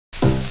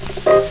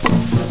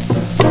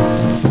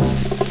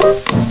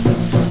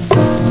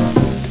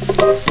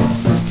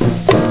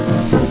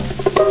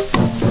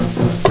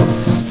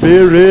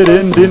Spirit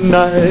in the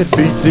night,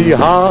 beat the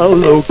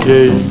hollow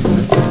cane.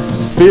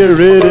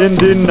 Spirit in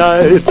the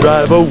night,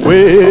 drive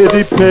away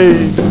the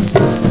pain.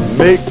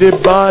 Make the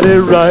body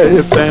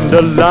ripe and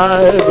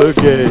alive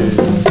again.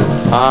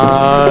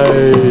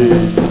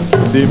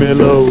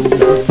 Similau,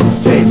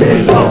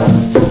 Similau,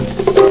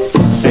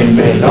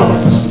 Similau.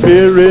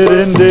 Spirit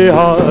in the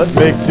heart,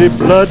 make the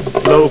blood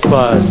flow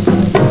fast.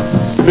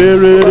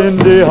 Spirit in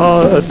the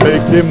heart,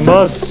 make the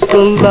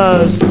muscle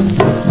last.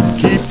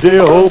 Keep the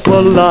hope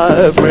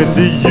alive when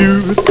the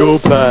youth go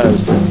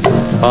past.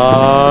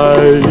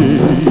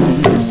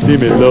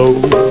 Similau,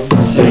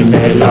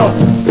 Similau,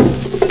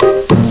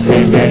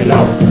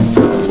 Similau.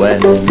 when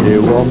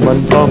the woman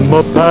come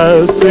a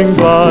passing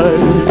by,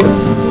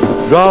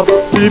 drop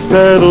the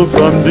pedal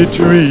from the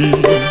tree.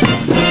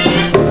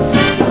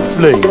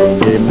 Fling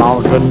the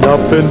mountain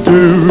up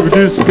into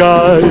the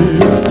sky.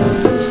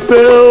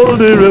 Spill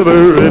the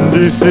river in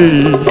the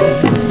sea.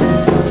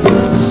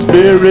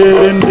 Spirit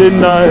in the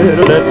night,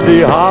 let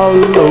the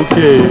hollow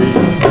cave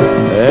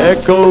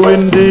echo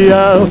in the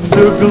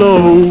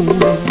afterglow,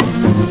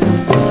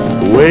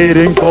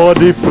 waiting for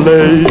the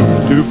flame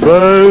to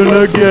burn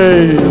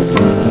again.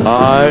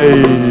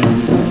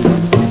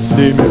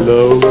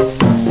 Similau,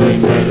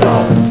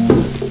 Similau,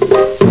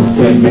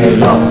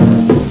 Similau,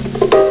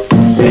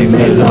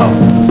 Similau,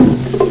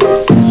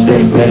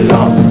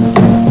 Similau.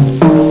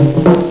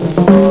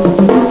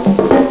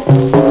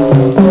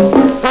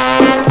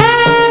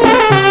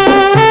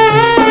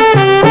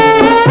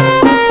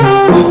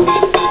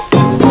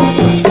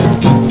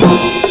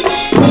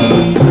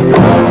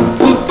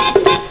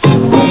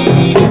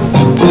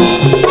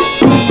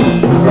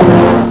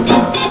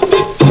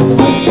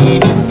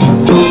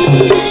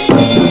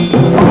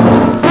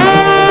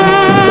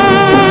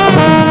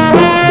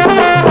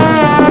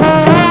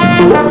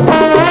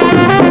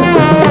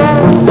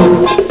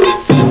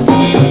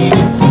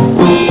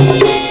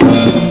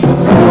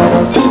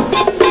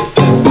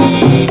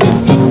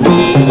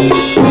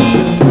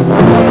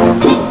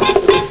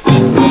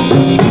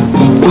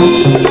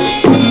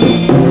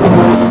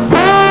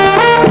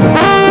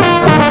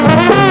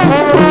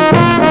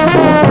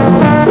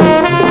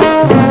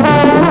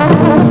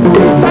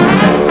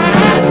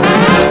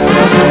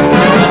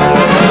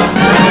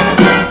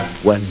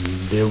 When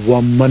the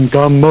woman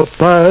come a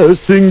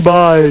passing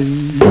by,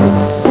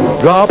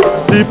 drop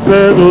the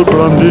pedal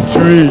from the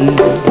tree.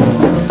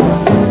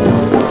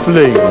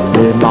 Fling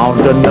the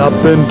mountain up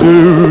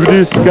into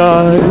the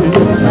sky.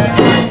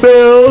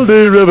 Spill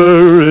the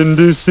river in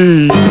the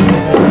sea.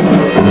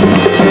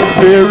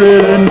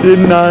 Spirit in the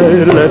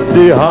night, let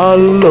the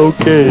hollow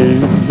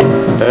cave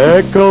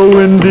echo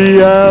in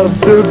the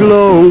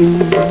afterglow,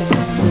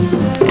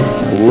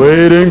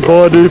 waiting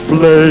for the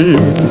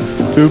flame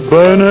to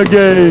burn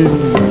again.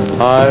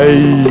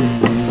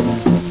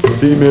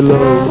 Similau,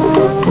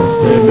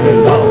 Similau.